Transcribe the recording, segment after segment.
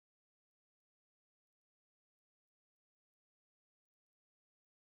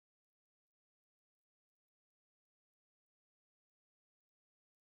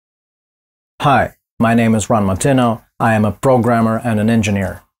Hi, my name is Ron Mattino. I am a programmer and an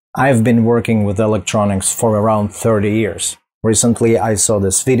engineer. I've been working with electronics for around 30 years. Recently, I saw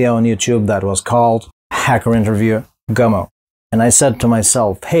this video on YouTube that was called Hacker Interview Gummo. And I said to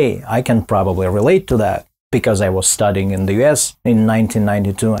myself, hey, I can probably relate to that because I was studying in the US in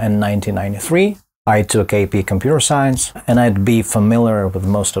 1992 and 1993. I took AP Computer Science and I'd be familiar with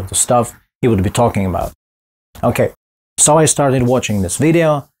most of the stuff he would be talking about. Okay, so I started watching this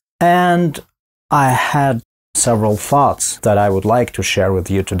video and I had several thoughts that I would like to share with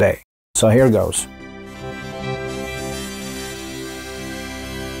you today. So here goes.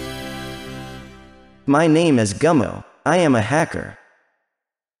 My name is Gummo. I am a hacker.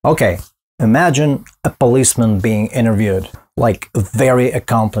 Okay, imagine a policeman being interviewed, like a very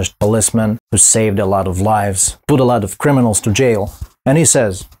accomplished policeman who saved a lot of lives, put a lot of criminals to jail, and he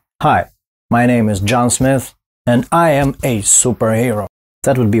says, "Hi, my name is John Smith, and I am a superhero."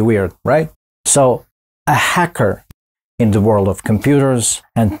 That would be weird, right? So, a hacker in the world of computers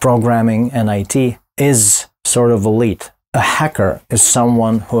and programming and IT is sort of elite. A hacker is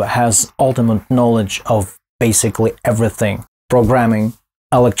someone who has ultimate knowledge of basically everything: programming,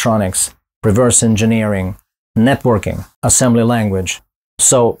 electronics, reverse engineering, networking, assembly language.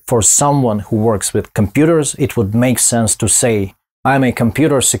 So, for someone who works with computers, it would make sense to say, I'm a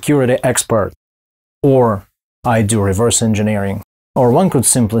computer security expert, or I do reverse engineering. Or one could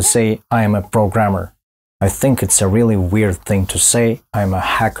simply say, I am a programmer. I think it's a really weird thing to say, I'm a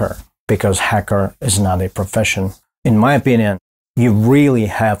hacker, because hacker is not a profession. In my opinion, you really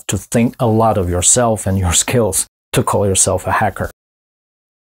have to think a lot of yourself and your skills to call yourself a hacker.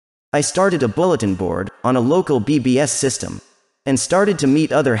 I started a bulletin board on a local BBS system and started to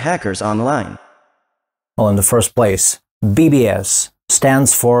meet other hackers online. Well, in the first place, BBS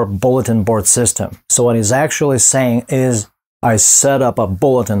stands for Bulletin Board System. So what he's actually saying is, I set up a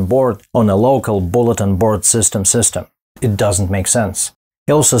bulletin board on a local bulletin board system. It doesn't make sense.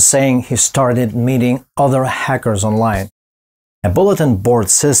 He's also saying he started meeting other hackers online. A bulletin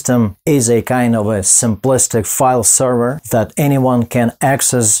board system is a kind of a simplistic file server that anyone can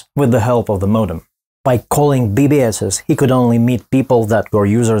access with the help of the modem. By calling BBSs, he could only meet people that were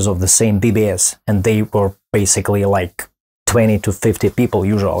users of the same BBS, and they were basically like 20 to 50 people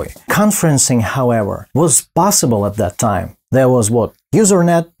usually. Conferencing, however, was possible at that time. There was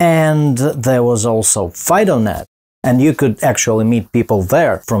Usernet, and there was also Fidonet, and you could actually meet people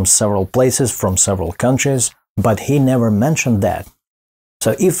there from several places, from several countries, but he never mentioned that.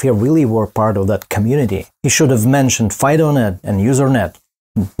 So if he really were part of that community, he should have mentioned Fidonet and Usernet,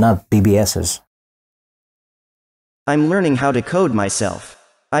 not BBSs. I'm learning how to code myself.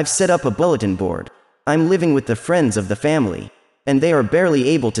 I've set up a bulletin board. I'm living with the friends of the family, and they are barely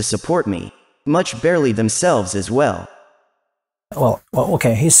able to support me, much barely themselves as well. Well,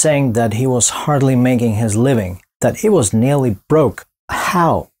 okay, he's saying that he was hardly making his living, that he was nearly broke.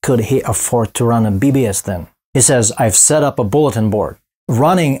 How could he afford to run a BBS then? He says, I've set up a bulletin board.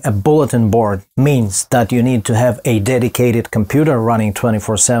 Running a bulletin board means that you need to have a dedicated computer running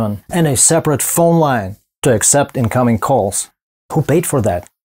 24/7 and a separate phone line to accept incoming calls. Who paid for that?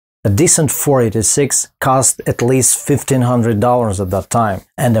 A decent 486 cost at least $1,500 at that time,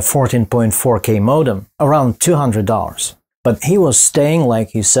 and a 14.4K modem around $200. But he was staying, like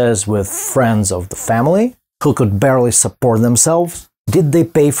he says, with friends of the family who could barely support themselves. Did they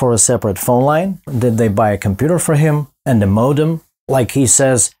pay for a separate phone line? Did they buy a computer for him and a modem? Like he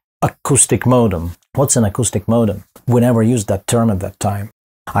says, acoustic modem. What's an acoustic modem? We never used that term at that time.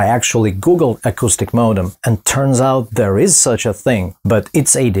 I actually Googled acoustic modem, and turns out there is such a thing, but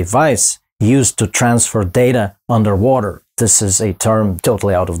it's a device used to transfer data underwater. This is a term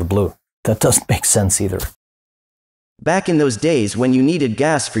totally out of the blue. That doesn't make sense either. Back in those days when you needed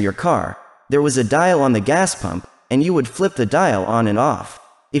gas for your car, there was a dial on the gas pump, and you would flip the dial on and off.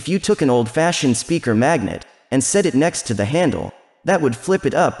 If you took an old-fashioned speaker magnet and set it next to the handle, that would flip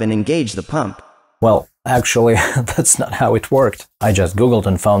it up and engage the pump. Well, actually, that's not how it worked. I just Googled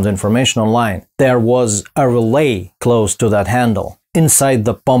and found information online. There was a relay close to that handle, inside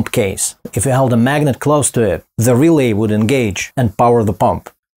the pump case. If you held a magnet close to it, the relay would engage and power the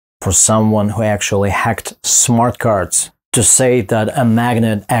pump. For someone who actually hacked smart cards, to say that a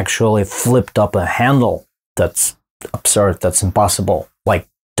magnet actually flipped up a handle, that's absurd, that's impossible. Like,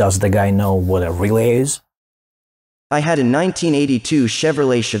 does the guy know what a relay is? I had a 1982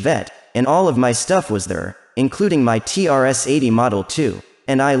 Chevrolet Chevette, and all of my stuff was there, including my TRS-80 Model 2,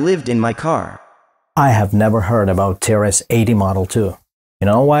 and I lived in my car. I have never heard about TRS-80 Model 2. You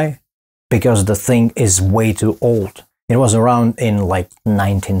know why? Because the thing is way too old. It was around in like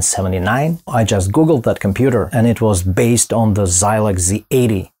 1979. I just googled that computer and it was based on the Xilinx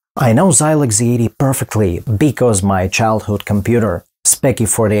Z80. I know Xilinx Z80 perfectly because my childhood computer, Speccy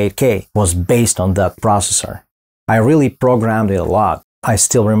 48K, was based on that processor. I really programmed it a lot. I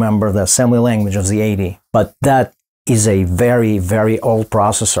still remember the assembly language of Z80, but that is a very, very old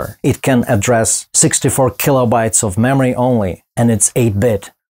processor. It can address 64 kilobytes of memory only, and it's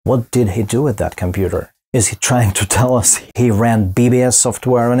 8-bit. What did he do with that computer? Is he trying to tell us he ran BBS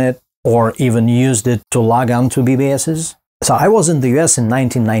software in it, or even used it to log on to BBSs? So I was in the US in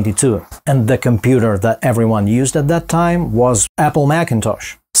 1992, and the computer that everyone used at that time was Apple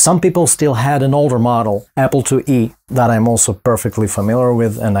Macintosh. Some people still had an older model, Apple IIe, that I'm also perfectly familiar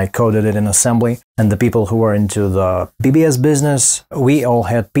with, and I coded it in assembly. And the people who were into the BBS business, we all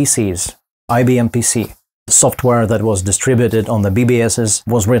had PCs, IBM PC. Software that was distributed on the BBSs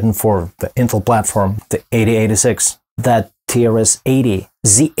was written for the Intel platform, the 8086. That TRS-80,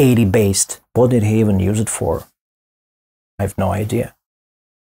 Z80 based, what did he even use it for? I have no idea.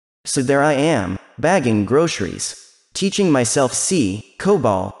 So there I am, bagging groceries, teaching myself C,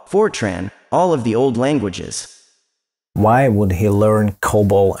 Cobol, Fortran, all of the old languages. Why would he learn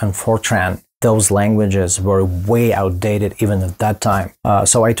Cobol and Fortran? Those languages were way outdated even at that time.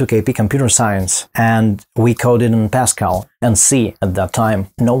 So I took AP Computer Science, and we coded in Pascal and C at that time.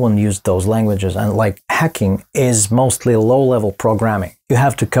 No one used those languages, and like hacking is mostly low-level programming. You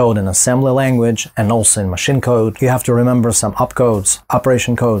have to code in assembly language and also in machine code. You have to remember some opcodes,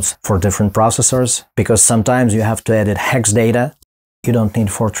 operation codes for different processors, because sometimes you have to edit hex data. You don't need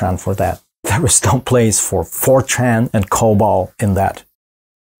Fortran for that. There is no place for Fortran and Cobol in that.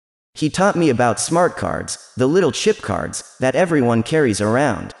 He taught me about smart cards, the little chip cards that everyone carries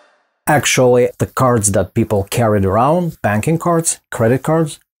around. Actually, the cards that people carried around, banking cards, credit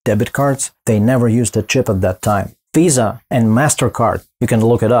cards, debit cards, they never used a chip at that time. Visa and MasterCard, you can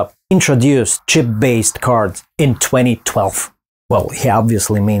look it up, introduced chip-based cards in 2012. Well, he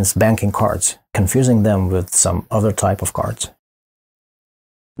obviously means banking cards, confusing them with some other type of cards.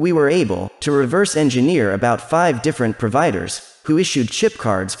 We were able to reverse engineer about 5 different providers who issued chip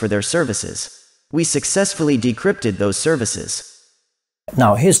cards for their services. We successfully decrypted those services.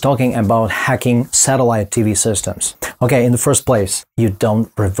 Now, he's talking about hacking satellite TV systems. Okay, in the first place, you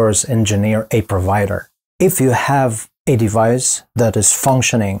don't reverse engineer a provider. If you have a device that is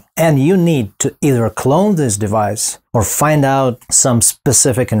functioning and you need to either clone this device or find out some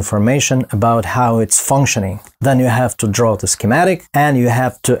specific information about how it's functioning, then you have to draw the schematic and you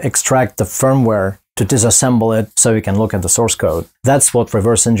have to extract the firmware to disassemble it so you can look at the source code. That's what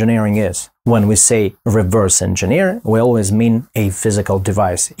reverse engineering is. When we say reverse engineer, we always mean a physical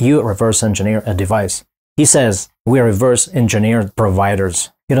device. You reverse engineer a device. He says, we reverse engineered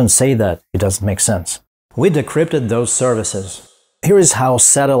providers. You don't say that, it doesn't make sense. We decrypted those services. Here is how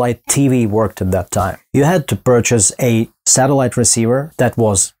satellite TV worked at that time. You had to purchase a satellite receiver that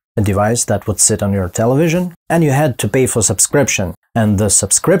was a device that would sit on your television, and you had to pay for subscription. And the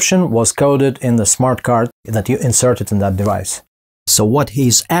subscription was coded in the smart card that you inserted in that device. So what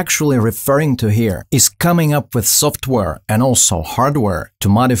he's actually referring to here is coming up with software and also hardware to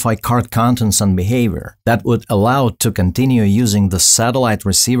modify card contents and behavior that would allow to continue using the satellite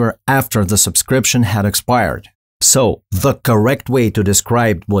receiver after the subscription had expired. So the correct way to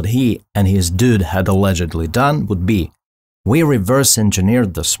describe what he and his dude had allegedly done would be, we reverse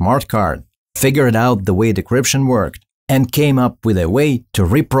engineered the smart card, figured out the way decryption worked, and came up with a way to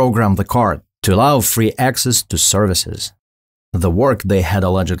reprogram the card to allow free access to services. The work they had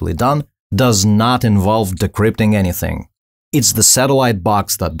allegedly done does not involve decrypting anything. It's the satellite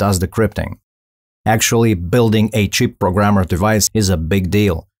box that does decrypting. Actually, building a chip programmer device is a big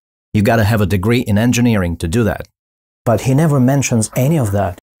deal. You gotta have a degree in engineering to do that. But he never mentions any of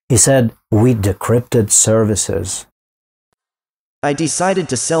that. He said, we decrypted services. I decided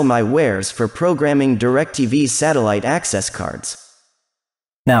to sell my wares for programming DirecTV's satellite access cards.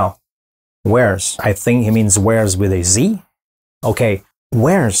 Now, WAREZ, I think he means WAREZ with a Z? Okay,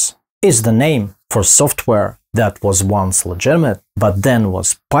 WAREZ is the name for software that was once legitimate, but then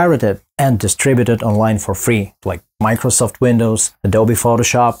was pirated and distributed online for free, like Microsoft Windows, Adobe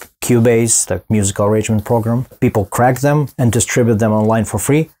Photoshop, Cubase, the musical arrangement program. People crack them and distribute them online for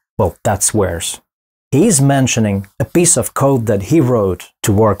free. Well, that's WAREZ. He's mentioning a piece of code that he wrote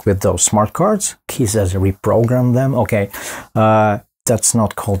to work with those smart cards. He says reprogram them. Okay, that's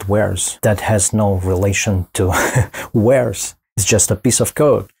not called WAREZ. That has no relation to WAREZ. It's just a piece of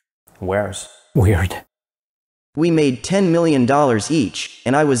code. WAREZ. Weird. We made $10 million each,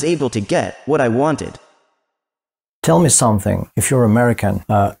 and I was able to get what I wanted. Tell me something, if you're American,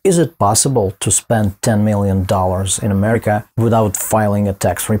 is it possible to spend $10 million in America without filing a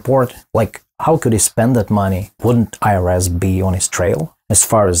tax report? Like, how could he spend that money? Wouldn't IRS be on his trail? As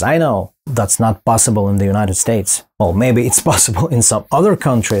far as I know, that's not possible in the United States. Well, maybe it's possible in some other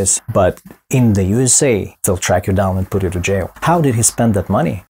countries, but in the USA, they'll track you down and put you to jail. How did he spend that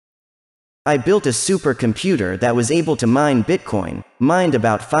money? I built a supercomputer that was able to mine Bitcoin, mined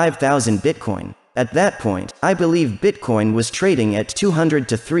about 5,000 Bitcoin. At that point, I believe Bitcoin was trading at 200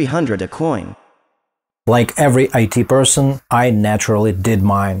 to 300 a coin. Like every IT person, I naturally did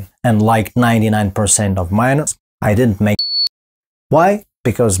mine. And like 99% of miners, I didn't make. Why?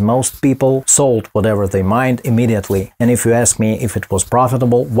 Because most people sold whatever they mined immediately. And if you ask me if it was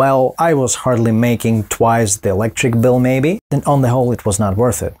profitable, well, I was hardly making twice the electric bill maybe, and on the whole it was not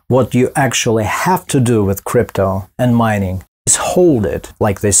worth it. What you actually have to do with crypto and mining is hold it,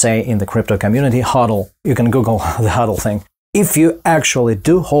 like they say in the crypto community, hodl. You can Google the hodl thing. If you actually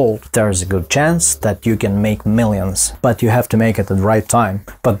do hold, there's a good chance that you can make millions, but you have to make it at the right time.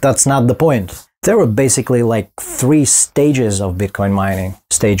 But that's not the point. There were basically like 3 stages of Bitcoin mining.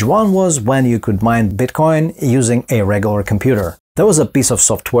 Stage 1 was when you could mine Bitcoin using a regular computer. There was a piece of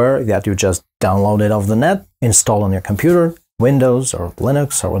software that you just downloaded off the net, install on your computer, Windows or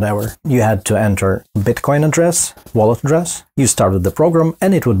Linux or whatever. You had to enter Bitcoin address, wallet address. You started the program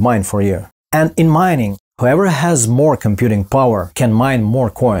and it would mine for you. And in mining, whoever has more computing power can mine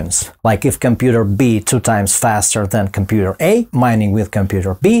more coins. Like if computer B 2 times faster than computer A, mining with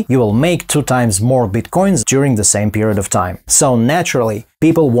computer B, you will make 2 times more bitcoins during the same period of time. So naturally,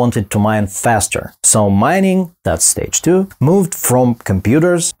 people wanted to mine faster. So mining, that's stage 2, moved from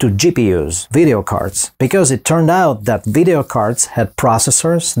computers to GPUs, video cards, because it turned out that video cards had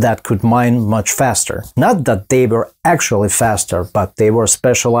processors that could mine much faster. Not that they were actually faster, but they were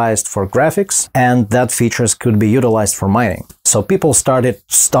specialized for graphics, and that features could be utilized for mining. So people started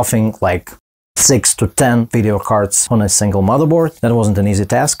stuffing like 6 to 10 video cards on a single motherboard. That wasn't an easy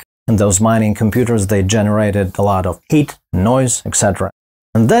task. And those mining computers, they generated a lot of heat, noise, etc.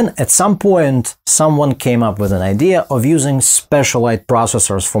 And then at some point, someone came up with an idea of using specialized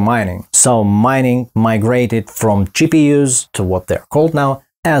processors for mining. So mining migrated from GPUs to what they're called now,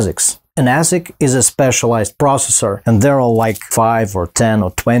 ASICs. An ASIC is a specialized processor, and there are like 5 or 10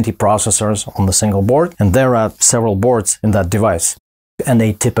 or 20 processors on the single board, and there are several boards in that device. And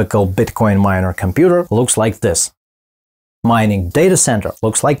a typical Bitcoin miner computer looks like this. Mining data center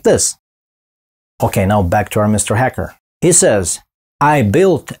looks like this. Okay, now back to our Mr. Hacker. He says, I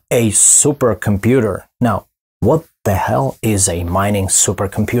built a supercomputer. Now, what the hell is a mining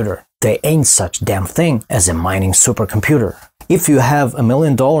supercomputer? There ain't such damn thing as a mining supercomputer. If you have $1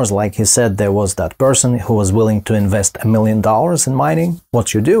 million, like he said, there was that person who was willing to invest $1 million in mining,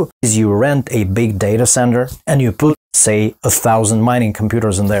 what you do is you rent a big data center and you put, say, 1,000 mining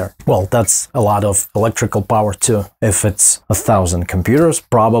computers in there. Well, that's a lot of electrical power too. If it's 1,000 computers,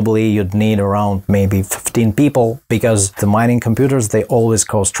 probably you'd need around maybe 15 people, because the mining computers, they always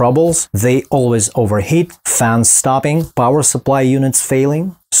cause troubles. They always overheat, fans stopping, power supply units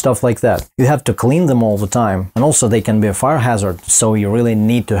failing, stuff like that. You have to clean them all the time, and also they can be a fire hazard, so you really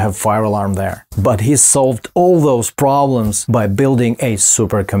need to have fire alarm there. But he solved all those problems by building a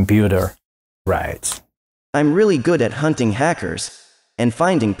supercomputer. Right. I'm really good at hunting hackers and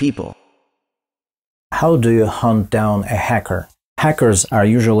finding people. How do you hunt down a hacker? Hackers are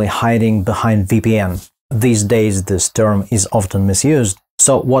usually hiding behind VPN. These days this term is often misused.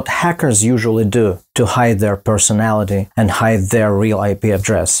 So what hackers usually do to hide their personality and hide their real IP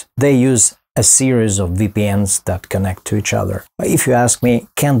address, they use a series of VPNs that connect to each other. If you ask me,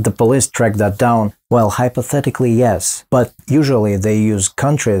 can the police track that down? Well, hypothetically, yes. But usually they use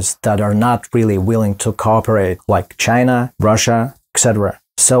countries that are not really willing to cooperate, like China, Russia, etc.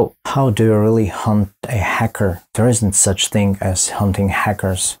 So how do you really hunt a hacker? There isn't such thing as hunting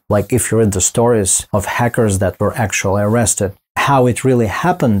hackers. Like if you read the stories of hackers that were actually arrested, how it really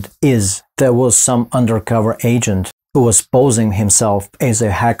happened is there was some undercover agent who was posing himself as a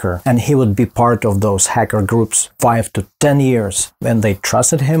hacker, and he would be part of those hacker groups 5 to 10 years, and they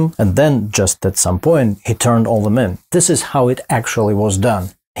trusted him, and then just at some point he turned all them in. This is how it actually was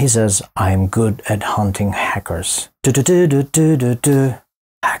done. He says, I'm good at hunting hackers.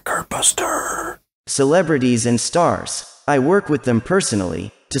 Hacker buster. Celebrities and stars. I work with them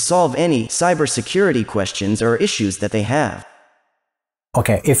personally to solve any cybersecurity questions or issues that they have.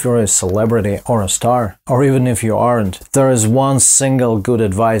 Okay, if you're a celebrity or a star, or even if you aren't, there is one single good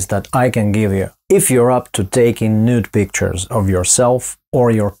advice that I can give you. If you're up to taking nude pictures of yourself or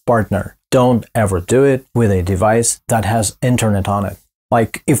your partner, don't ever do it with a device that has internet on it.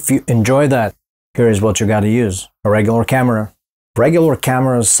 Like, if you enjoy that, here's what you gotta use. A regular camera. Regular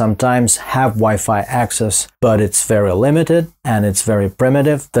cameras sometimes have Wi-Fi access, but it's very limited and it's very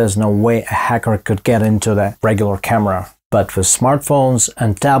primitive. There's no way a hacker could get into the regular camera. But with smartphones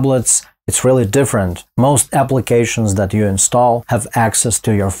and tablets, it's really different. Most applications that you install have access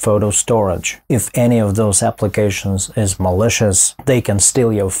to your photo storage. If any of those applications is malicious, they can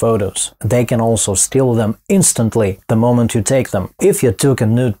steal your photos. They can also steal them instantly the moment you take them. If you took a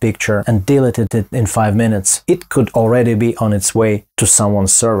nude picture and deleted it in 5 minutes, it could already be on its way to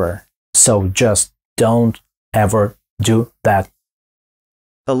someone's server. So just don't ever do that.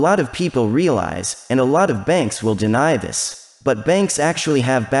 A lot of people realize, and a lot of banks will deny this, but banks actually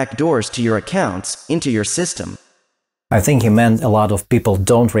have backdoors to your accounts, into your system. I think he meant a lot of people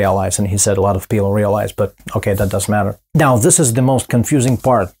don't realize, and he said a lot of people realize, but okay, that doesn't matter. Now, this is the most confusing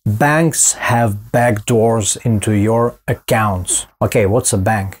part. Banks have backdoors into your accounts. Okay, what's a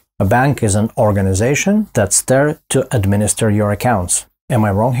bank? A bank is an organization that's there to administer your accounts. Am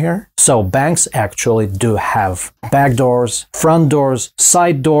I wrong here? So banks actually do have backdoors, front doors,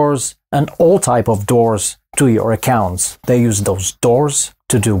 side doors, and all type of doors to your accounts. They use those doors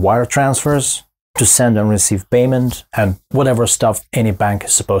to do wire transfers, to send and receive payment, and whatever stuff any bank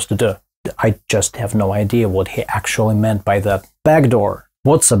is supposed to do. I just have no idea what he actually meant by that. Backdoor.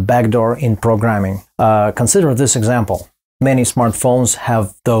 What's a backdoor in programming? Consider this example. Many smartphones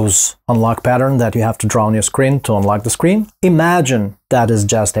have those unlock pattern that you have to draw on your screen to unlock the screen. Imagine that is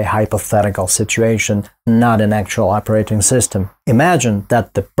just a hypothetical situation, not an actual operating system. Imagine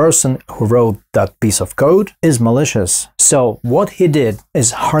that the person who wrote that piece of code is malicious. So what he did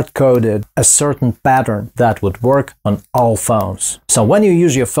is hard-coded a certain pattern that would work on all phones. So when you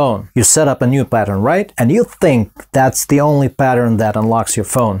use your phone, you set up a new pattern, right? And you think that's the only pattern that unlocks your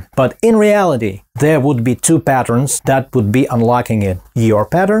phone. But in reality, there would be two patterns that would be unlocking it. Your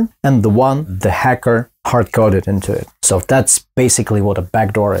pattern and the one the hacker hard-coded into it. So that's basically what a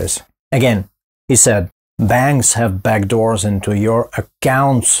backdoor is. Again, he said, banks have backdoors into your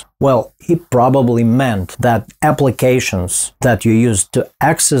accounts. Well, he probably meant that applications that you use to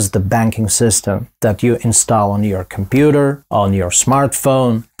access the banking system that you install on your computer, on your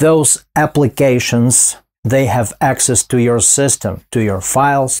smartphone, those applications, they have access to your system, to your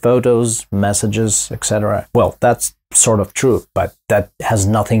files, photos, messages, etc. Well, that's sort of true, but that has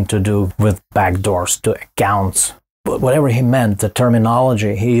nothing to do with backdoors to accounts. But whatever he meant, the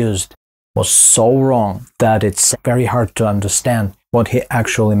terminology he used was so wrong that it's very hard to understand what he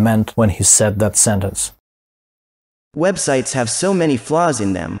actually meant when he said that sentence. Websites have so many flaws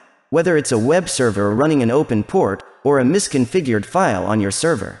in them, whether it's a web server running an open port or a misconfigured file on your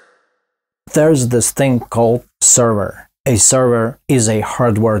server. There's this thing called server. A server is a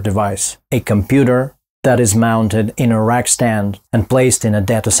hardware device, a computer that is mounted in a rack stand and placed in a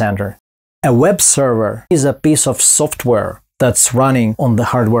data center. A web server is a piece of software that's running on the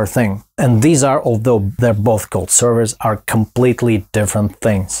hardware thing. And these are, although they're both called servers, are completely different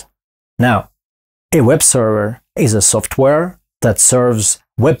things. Now, a web server is a software that serves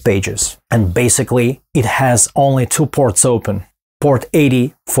web pages. And basically, it has only two ports open. Port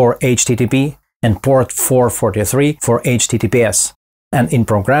 80 for HTTP and port 443 for HTTPS. And in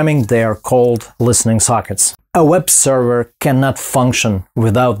programming, they are called listening sockets. A web server cannot function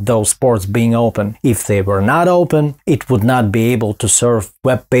without those ports being open. If they were not open, it would not be able to serve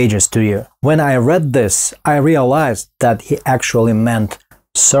web pages to you. When I read this, I realized that he actually meant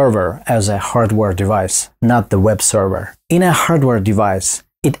server as a hardware device, not the web server. In a hardware device,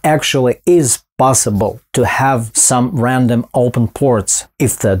 it actually is possible to have some random open ports.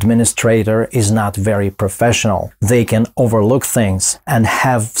 If the administrator is not very professional, they can overlook things and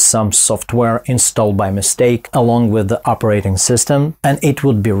have some software installed by mistake along with the operating system, and it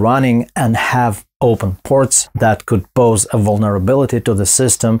would be running and have open ports that could pose a vulnerability to the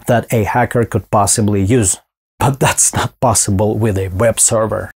system that a hacker could possibly use. But that's not possible with a web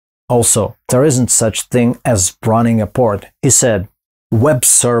server. Also, there isn't such thing as running a port. He said, web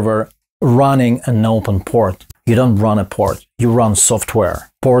server running an open port. You don't run a port, you run software.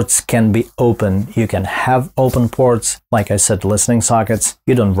 Ports can be open, you can have open ports, like I said, listening sockets,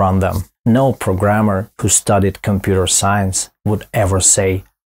 you don't run them. No programmer who studied computer science would ever say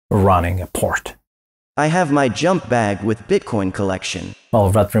running a port. I have my jump bag with Bitcoin collection.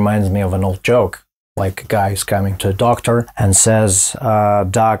 Well, that reminds me of an old joke. Like a guy is coming to a doctor and says,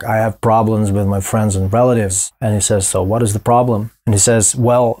 Doc, I have problems with my friends and relatives. And he says, so what is the problem? And he says,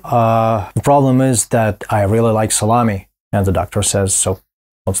 well, the problem is that I really like salami. And the doctor says, so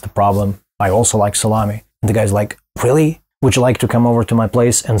what's the problem? I also like salami. And the guy's like, really? Would you like to come over to my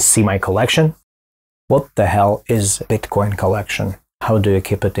place and see my collection? What the hell is Bitcoin collection? How do you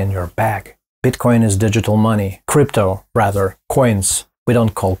keep it in your bag? Bitcoin is digital money. Crypto, rather, coins. We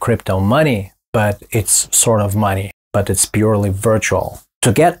don't call crypto money, but it's sort of money, but it's purely virtual.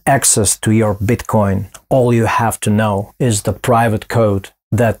 To get access to your Bitcoin, all you have to know is the private code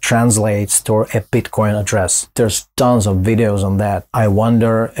that translates to a Bitcoin address. There's tons of videos on that. I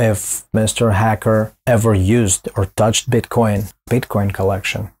wonder if Mr. Hacker ever used or touched Bitcoin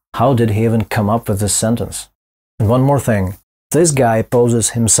collection. How did he even come up with this sentence? And one more thing. This guy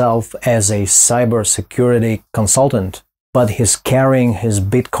poses himself as a cybersecurity consultant, but he's carrying his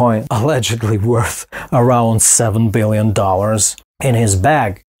Bitcoin, allegedly worth around $7 billion, in his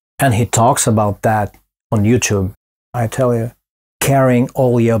bag. And he talks about that on YouTube. I tell you, carrying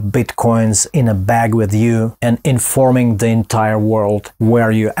all your Bitcoins in a bag with you and informing the entire world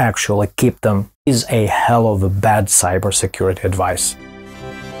where you actually keep them is a hell of a bad cybersecurity advice.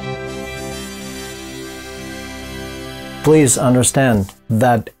 Please understand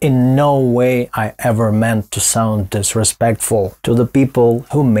that in no way I ever meant to sound disrespectful to the people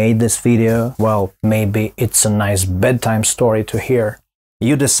who made this video. Well, maybe it's a nice bedtime story to hear.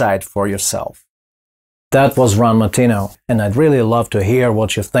 You decide for yourself. That was Ron Mattino, and I'd really love to hear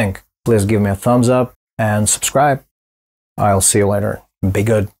what you think. Please give me a thumbs up and subscribe. I'll see you later. Be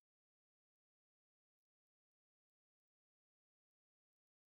good.